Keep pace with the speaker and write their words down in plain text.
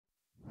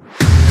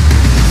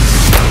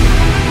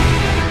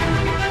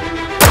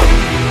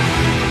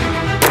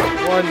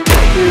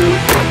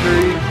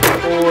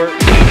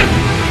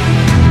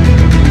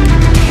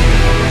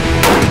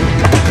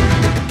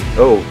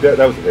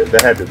that was a hit.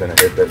 That had to have been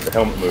a hit. The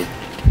helmet moved.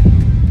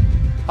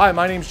 Hi,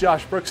 my name's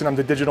Josh Brooks and I'm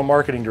the Digital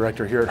Marketing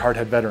Director here at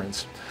Hardhead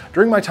Veterans.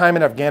 During my time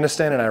in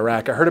Afghanistan and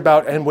Iraq, I heard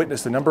about and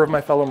witnessed a number of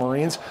my fellow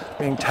Marines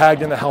being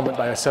tagged in the helmet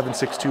by a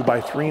 7.62 by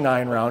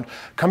 3.9 round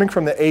coming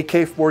from the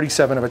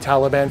AK-47 of a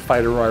Taliban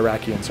fighter or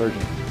Iraqi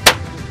insurgent.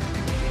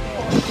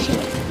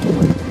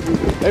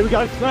 Hey, we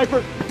got a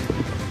sniper!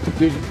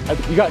 Dude,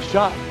 you got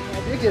shot.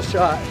 I did get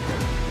shot.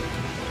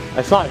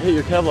 I saw it hit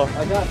your Kevlar.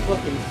 I got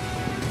fucking...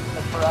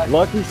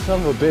 Lucky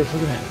son of a bitch,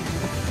 look at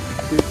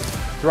that. Dude.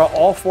 Throughout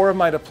all 4 of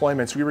my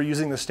deployments, we were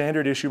using the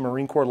standard issue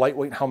Marine Corps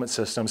lightweight helmet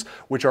systems,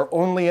 which are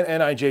only an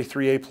NIJ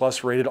IIIA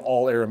plus rated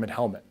all aramid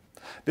helmet.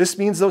 This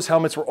means those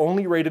helmets were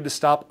only rated to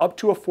stop up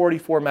to a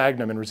 44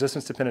 Magnum in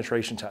resistance to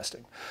penetration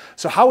testing.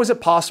 So how is it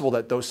possible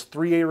that those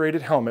 3A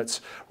rated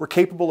helmets were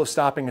capable of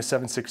stopping a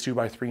 7.62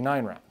 by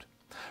 3.9 round?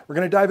 We're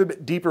going to dive a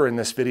bit deeper in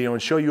this video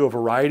and show you a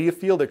variety of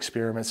field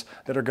experiments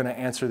that are going to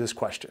answer this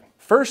question.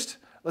 First,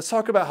 let's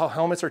talk about how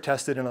helmets are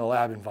tested in a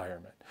lab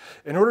environment.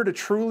 In order to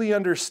truly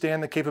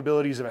understand the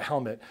capabilities of a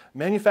helmet,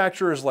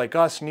 manufacturers like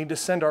us need to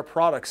send our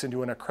products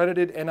into an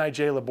accredited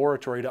NIJ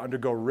laboratory to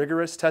undergo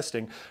rigorous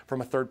testing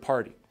from a third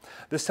party.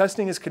 This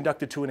testing is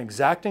conducted to an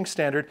exacting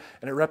standard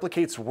and it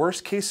replicates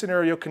worst case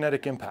scenario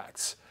kinetic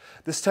impacts.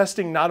 This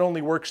testing not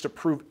only works to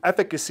prove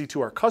efficacy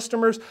to our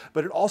customers,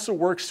 but it also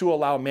works to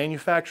allow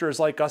manufacturers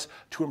like us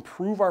to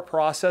improve our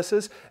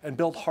processes and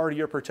build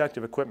hardier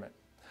protective equipment.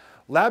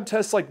 Lab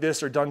tests like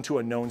this are done to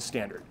a known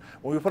standard.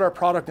 When we put our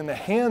product in the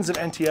hands of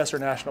NTS or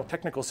National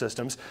Technical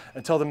Systems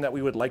and tell them that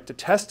we would like to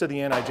test to the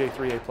NIJ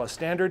IIIA plus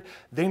standard,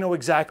 they know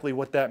exactly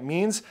what that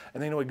means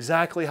and they know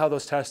exactly how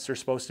those tests are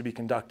supposed to be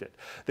conducted.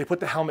 They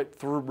put the helmet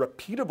through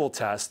repeatable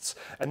tests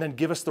and then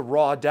give us the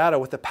raw data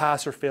with a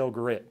pass or fail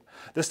grid.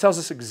 This tells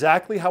us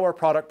exactly how our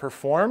product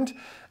performed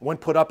when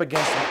put up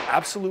against an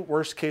absolute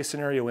worst case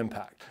scenario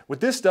impact. What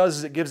this does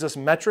is it gives us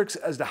metrics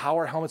as to how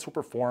our helmets will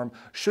perform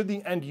should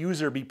the end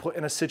user be put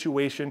in a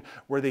situation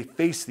where they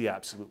face the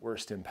absolute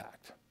worst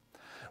impact.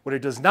 What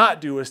it does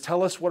not do is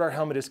tell us what our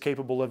helmet is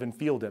capable of in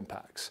field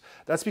impacts.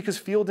 That's because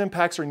field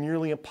impacts are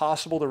nearly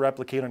impossible to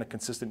replicate on a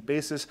consistent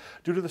basis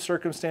due to the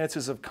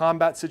circumstances of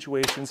combat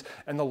situations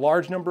and the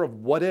large number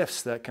of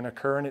what-ifs that can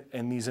occur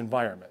in these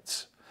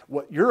environments.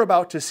 What you're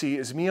about to see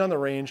is me on the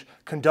range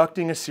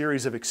conducting a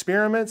series of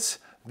experiments.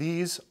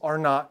 These are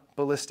not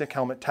ballistic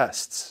helmet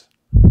tests.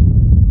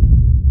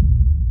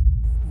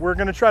 We're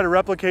going to try to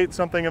replicate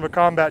something of a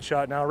combat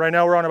shot now. Right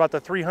now we're on about the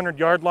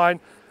 300-yard line.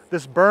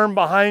 This berm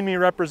behind me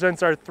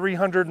represents our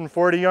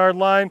 340-yard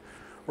line.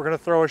 We're going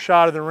to throw a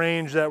shot of the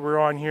range that we're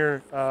on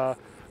here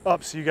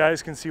up so you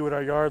guys can see what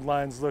our yard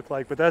lines look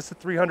like. But that's the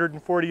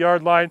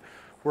 340-yard line.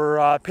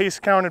 We're pace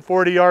counted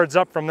 40 yards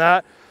up from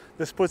that.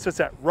 This puts us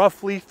at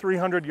roughly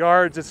 300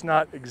 yards. It's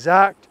not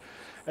exact.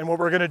 And what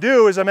we're going to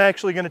do is I'm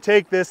actually going to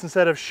take this,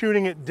 instead of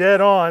shooting it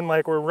dead on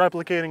like we're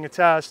replicating a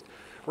test,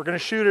 we're going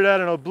to shoot it at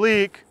an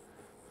oblique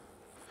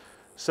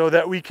so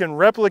that we can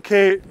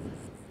replicate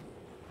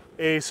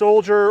a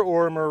soldier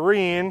or a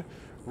Marine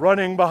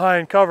running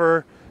behind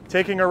cover,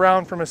 taking a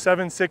round from a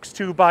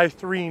 7.62 by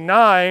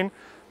 3.9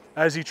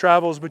 as he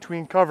travels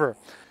between cover.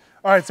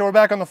 All right, so we're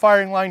back on the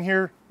firing line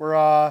here.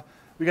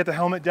 We got the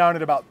helmet down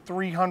at about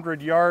 300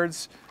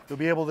 yards. You'll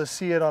be able to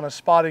see it on a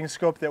spotting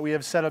scope that we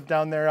have set up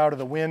down there out of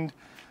the wind.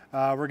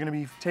 We're going to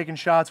be taking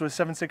shots with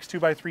 7.62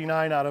 by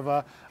 3.9 out of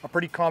a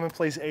pretty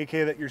commonplace AK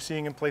that you're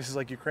seeing in places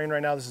like Ukraine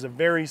right now. This is a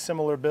very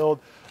similar build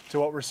to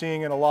what we're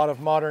seeing in a lot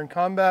of modern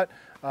combat.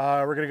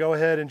 We're going to go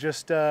ahead and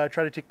just try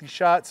to take these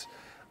shots.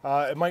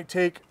 It might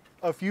take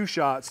a few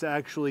shots to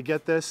actually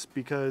get this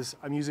because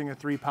I'm using a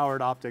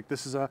 3-powered optic.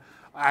 This is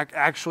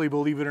actually,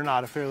 believe it or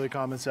not, a fairly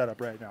common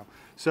setup right now.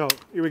 So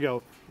here we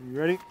go. You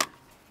ready?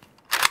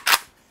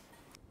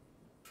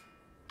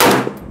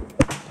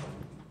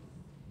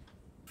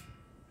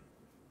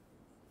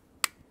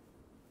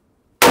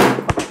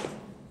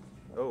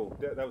 Oh,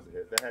 that was a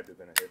hit. That had to have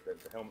been a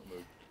hit. The helmet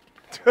moved.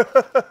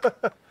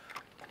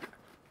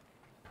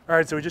 All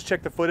right, so we just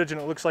checked the footage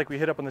and it looks like we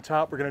hit up on the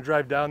top. We're going to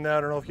drive down that.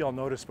 I don't know if y'all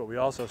noticed, but we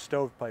also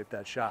stovepiped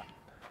that shot.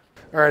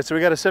 All right, so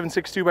we got a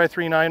 7.62 by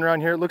 3.9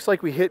 round here. It looks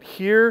like we hit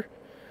here.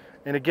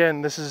 And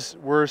again,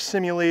 we're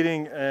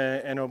simulating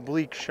an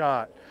oblique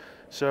shot.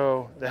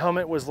 So the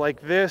helmet was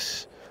like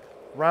this.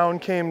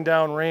 Round came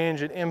down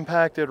range. It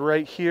impacted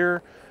right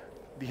here.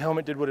 The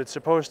helmet did what it's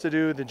supposed to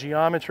do. The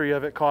geometry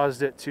of it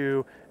caused it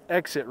to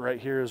exit right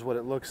here is what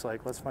it looks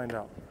like. Let's find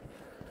out.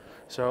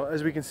 So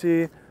as we can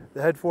see,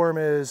 the head form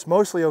is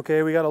mostly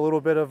okay. We got a little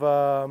bit of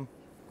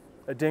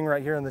a ding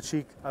right here in the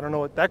cheek. I don't know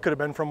what that could have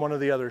been from one of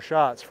the other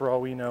shots for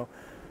all we know.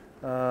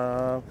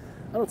 I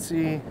don't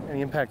see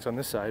any impacts on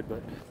this side,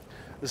 but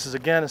this is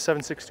again a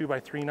 7.62 by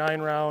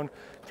 3.9 round,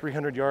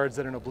 300 yards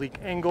at an oblique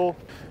angle.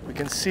 We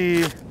can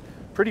see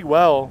pretty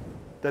well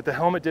that the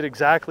helmet did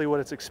exactly what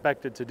it's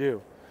expected to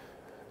do.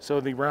 So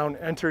the round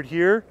entered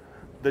here,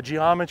 the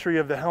geometry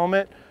of the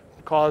helmet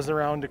caused the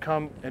round to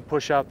come and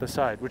push out the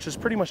side, which is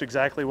pretty much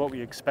exactly what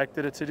we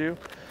expected it to do.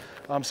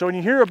 So when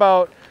you hear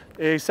about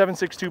a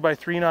 7.62 by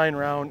 3.9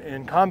 round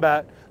in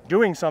combat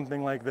doing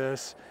something like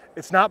this,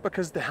 It's not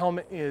because the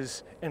helmet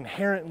is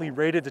inherently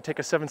rated to take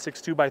a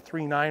 7.62 by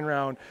 3.9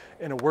 round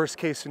in a worst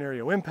case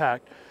scenario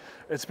impact.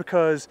 It's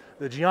because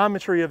the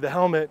geometry of the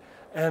helmet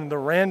and the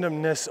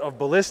randomness of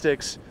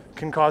ballistics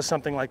can cause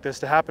something like this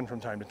to happen from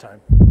time to time.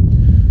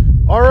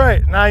 All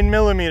right,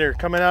 9mm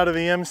coming out of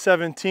the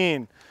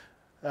M17.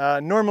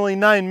 Normally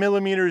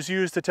 9mm is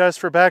used to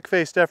test for back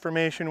face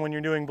deformation when you're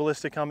doing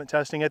ballistic helmet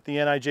testing at the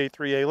NIJ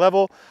IIIA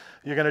level.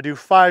 You're going to do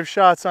 5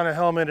 shots on a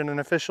helmet in an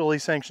officially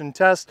sanctioned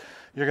test.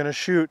 You're going to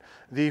shoot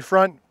the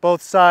front,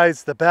 both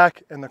sides, the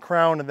back, and the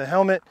crown of the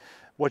helmet.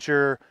 What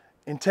you're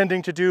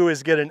intending to do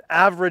is get an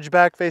average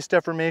back face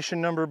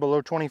deformation number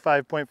below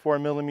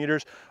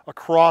 25.4mm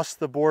across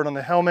the board on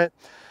the helmet.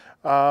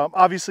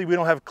 Obviously we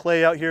don't have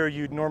clay out here.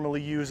 You'd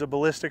normally use a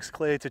ballistics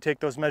clay to take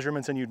those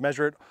measurements and you'd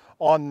measure it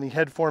on the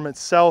head form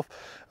itself.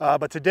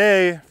 But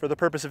today, for the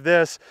purpose of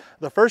this,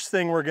 the first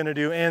thing we're gonna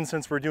do, and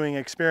since we're doing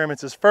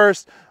experiments, is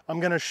first, I'm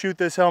gonna shoot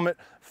this helmet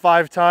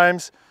 5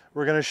 times.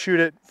 We're gonna shoot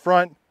it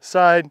front,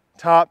 side,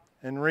 top,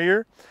 and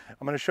rear.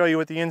 I'm going to show you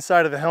what the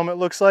inside of the helmet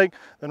looks like.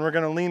 Then we're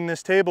going to lean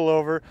this table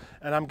over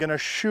and I'm going to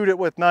shoot it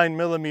with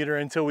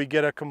 9mm until we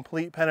get a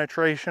complete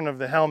penetration of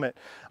the helmet.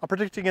 I'm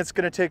predicting it's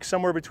going to take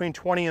somewhere between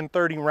 20 and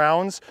 30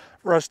 rounds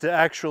for us to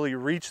actually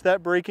reach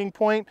that breaking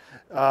point,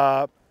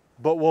 but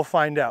we'll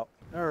find out.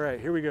 All right,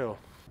 here we go.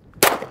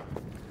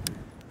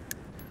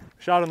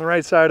 Shot on the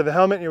right side of the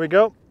helmet. Here we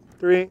go.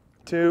 3,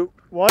 2,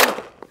 1.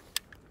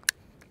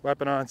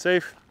 Weapon on,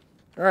 safe.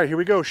 All right, here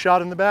we go.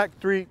 Shot in the back.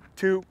 3,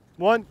 2,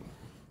 1.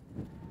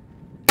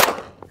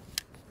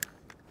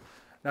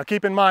 Now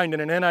keep in mind, in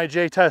an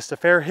NIJ test, a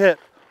fair hit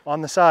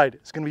on the side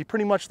is going to be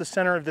pretty much the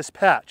center of this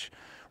patch.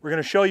 We're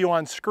going to show you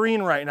on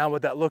screen right now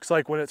what that looks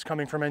like when it's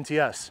coming from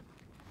NTS.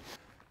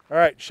 All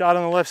right, shot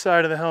on the left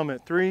side of the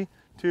helmet. 3,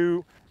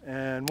 2,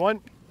 and 1.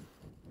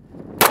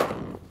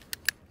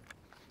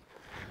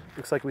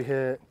 Looks like we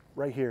hit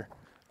right here.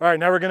 All right,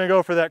 now we're going to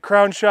go for that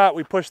crown shot.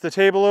 We push the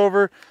table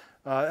over.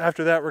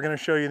 After that, we're going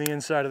to show you the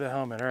inside of the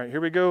helmet. All right,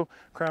 here we go.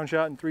 Crown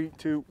shot in 3,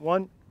 2,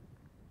 1.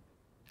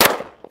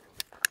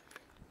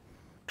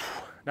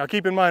 Now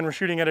keep in mind, we're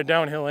shooting at a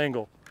downhill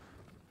angle.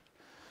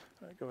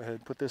 All right, go ahead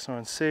and put this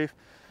on safe.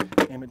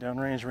 Aim it down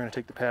range. We're going to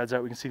take the pads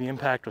out. We can see the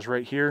impact was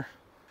right here.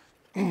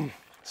 Let's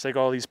take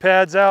all these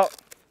pads out.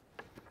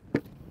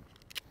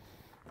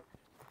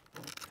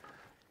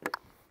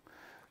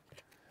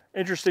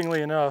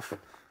 Interestingly enough,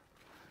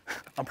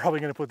 I'm probably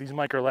going to put these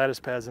micro lattice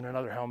pads in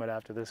another helmet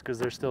after this because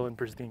they're still in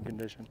pristine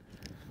condition.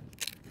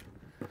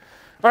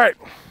 All right,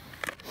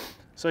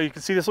 so you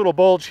can see this little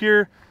bulge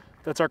here.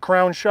 That's our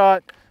crown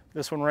shot.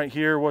 This one right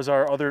here was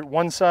our other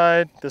one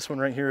side. This one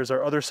right here is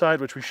our other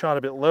side, which we shot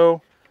a bit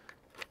low.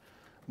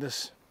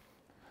 This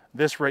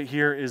right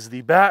here is the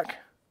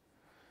back,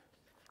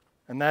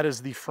 and that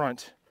is the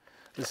front.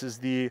 This is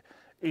the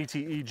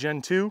ATE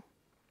Gen 2.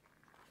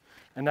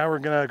 And now we're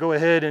gonna go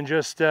ahead and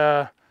just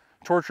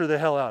torture the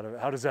hell out of it.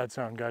 How does that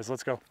sound, guys?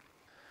 Let's go.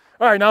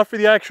 All right, now for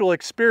the actual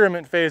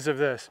experiment phase of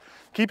this.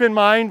 Keep in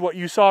mind, what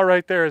you saw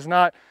right there is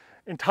not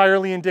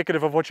entirely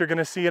indicative of what you're going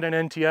to see at an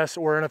NTS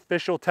or an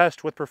official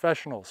test with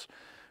professionals.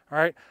 All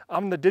right,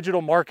 I'm the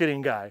digital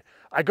marketing guy.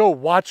 I go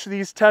watch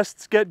these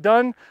tests get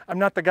done. I'm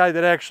not the guy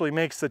that actually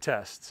makes the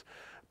tests.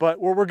 But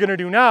what we're going to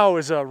do now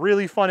is a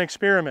really fun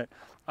experiment.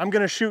 I'm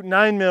going to shoot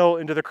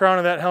 9mm into the crown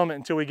of that helmet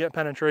until we get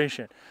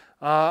penetration.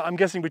 I'm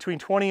guessing between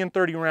 20 and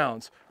 30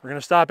 rounds. We're going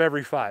to stop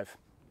every 5.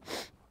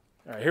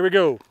 All right, here we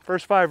go.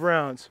 First 5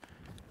 rounds.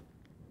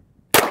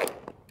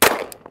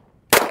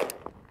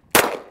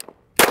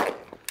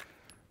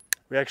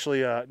 We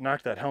actually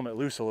knocked that helmet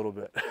loose a little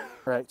bit.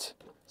 Right,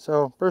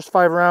 so first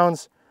 5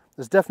 rounds,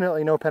 there's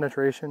definitely no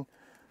penetration.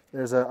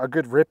 There's a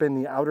good rip in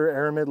the outer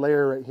aramid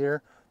layer right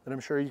here that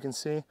I'm sure you can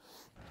see.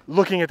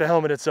 Looking at the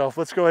helmet itself,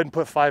 let's go ahead and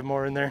put 5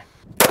 more in there.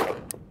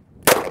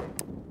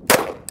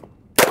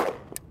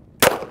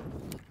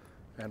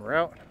 And we're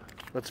out.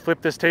 Let's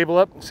flip this table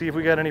up and see if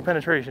we got any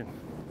penetration.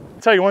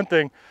 I'll tell you one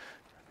thing,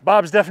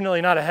 Bob's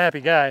definitely not a happy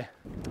guy.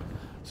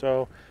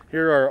 So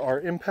here are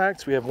our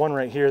impacts. We have one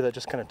right here that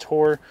just kind of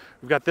tore.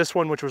 We've got this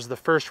one, which was the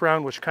first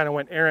round, which kind of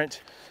went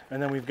errant.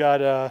 And then we've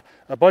got a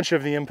bunch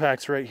of the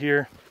impacts right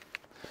here.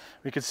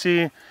 We could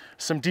see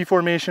some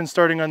deformation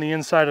starting on the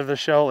inside of the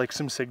shell, like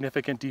some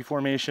significant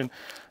deformation.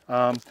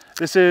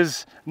 This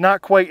is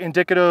not quite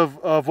indicative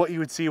of what you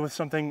would see with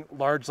something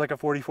large like a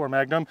 44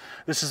 Magnum.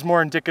 This is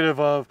more indicative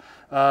of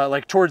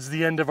like towards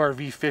the end of our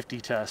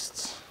V50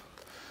 tests.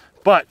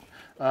 But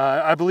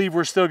I believe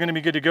we're still going to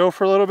be good to go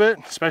for a little bit,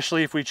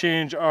 especially if we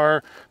change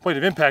our point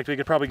of impact, we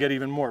could probably get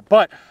even more.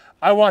 But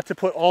I want to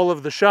put all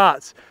of the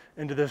shots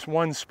into this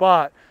one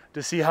spot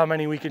to see how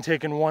many we can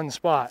take in one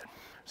spot.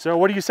 So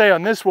what do you say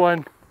on this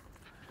one?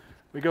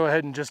 We go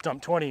ahead and just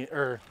dump 20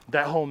 or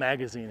that whole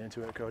magazine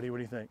into it, Cody. What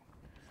do you think?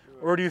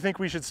 Sure. Or do you think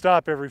we should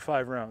stop every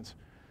 5 rounds?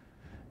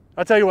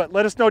 I'll tell you what,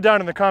 let us know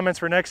down in the comments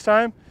for next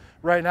time.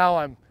 Right now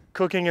I'm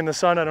cooking in the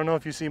sun. I don't know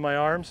if you see my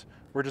arms.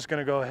 We're just going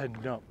to go ahead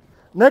and dump.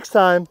 Next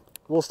time,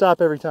 we'll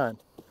stop every time.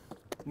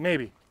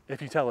 Maybe,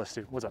 if you tell us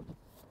to. What's up?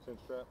 Cinch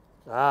strap.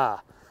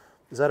 Ah,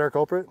 is that our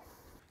culprit?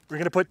 We're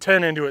gonna put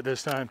 10 into it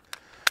this time.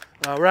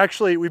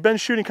 We've been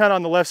shooting kind of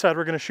on the left side.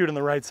 We're gonna shoot on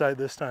the right side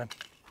this time.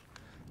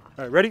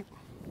 All right, ready?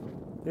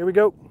 Here we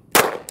go.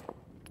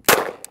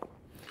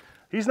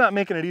 He's not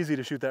making it easy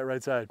to shoot that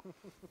right side.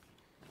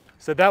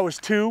 So that was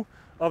 2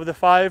 of the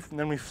 5, and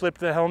then we flipped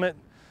the helmet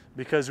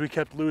because we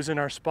kept losing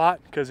our spot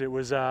because it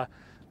was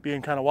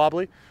being kind of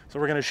wobbly.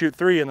 So we're gonna shoot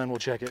 3 and then we'll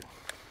check it.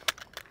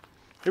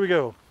 Here we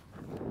go.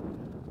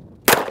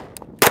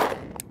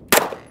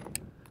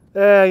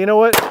 You know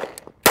what?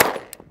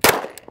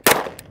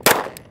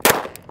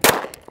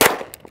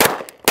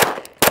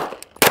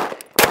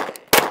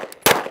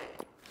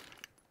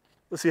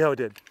 Let's see how it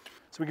did.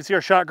 So we can see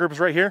our shot groups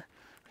right here.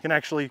 We can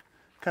actually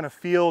kind of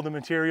feel the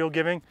material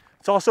giving.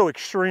 It's also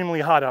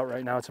extremely hot out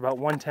right now. It's about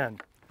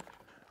 110.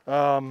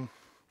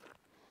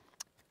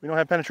 We don't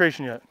have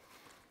penetration yet.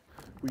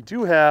 We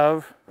do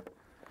have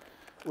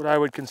what I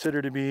would consider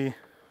to be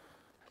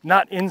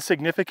not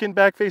insignificant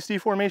backface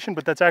deformation,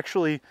 but that's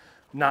actually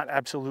not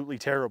absolutely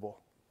terrible,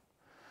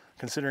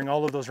 considering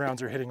all of those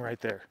rounds are hitting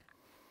right there.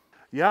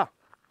 Yeah,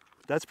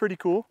 that's pretty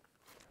cool.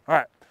 All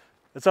right,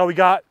 that's all we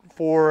got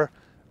for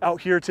out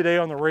here today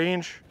on the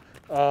range.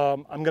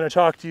 I'm gonna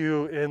talk to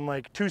you in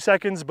like 2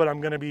 seconds, but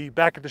I'm gonna be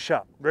back at the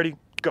shop. Ready,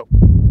 go.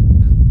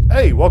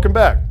 Hey, welcome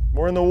back.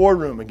 We're in the war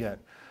room again.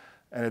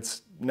 And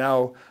it's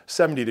now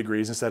 70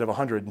 degrees instead of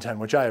 110,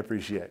 which I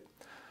appreciate.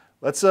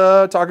 Let's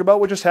talk about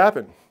what just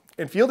happened.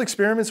 In field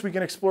experiments, we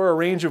can explore a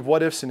range of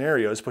what-if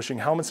scenarios, pushing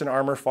helmets and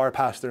armor far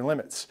past their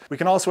limits. We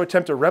can also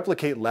attempt to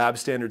replicate lab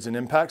standards and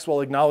impacts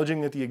while acknowledging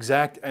that the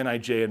exact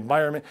NIJ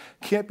environment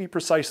can't be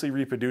precisely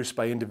reproduced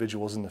by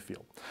individuals in the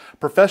field.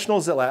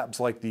 Professionals at labs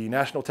like the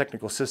National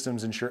Technical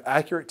Systems ensure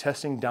accurate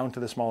testing down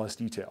to the smallest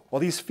detail. While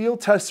these field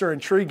tests are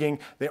intriguing,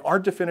 they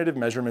aren't definitive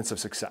measurements of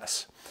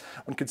success.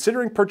 When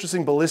considering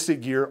purchasing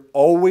ballistic gear,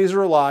 always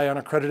rely on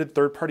accredited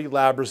third-party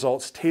lab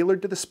results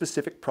tailored to the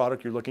specific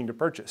product you're looking to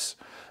purchase.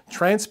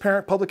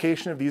 Transparent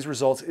publication of these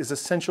results is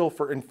essential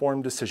for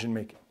informed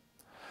decision-making.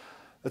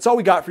 That's all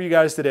we got for you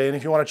guys today, and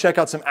if you want to check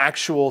out some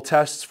actual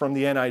tests from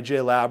the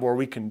NIJ lab where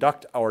we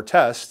conduct our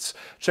tests,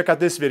 check out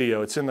this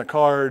video. It's in the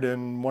card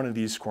in one of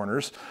these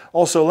corners.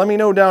 Also, let me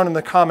know down in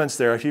the comments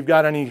there if you've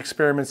got any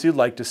experiments you'd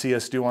like to see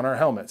us do on our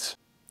helmets.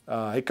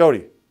 Hey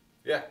Cody.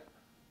 Yeah.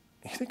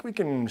 You think we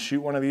can shoot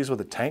one of these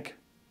with a tank?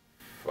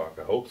 Fuck,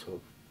 I hope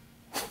so.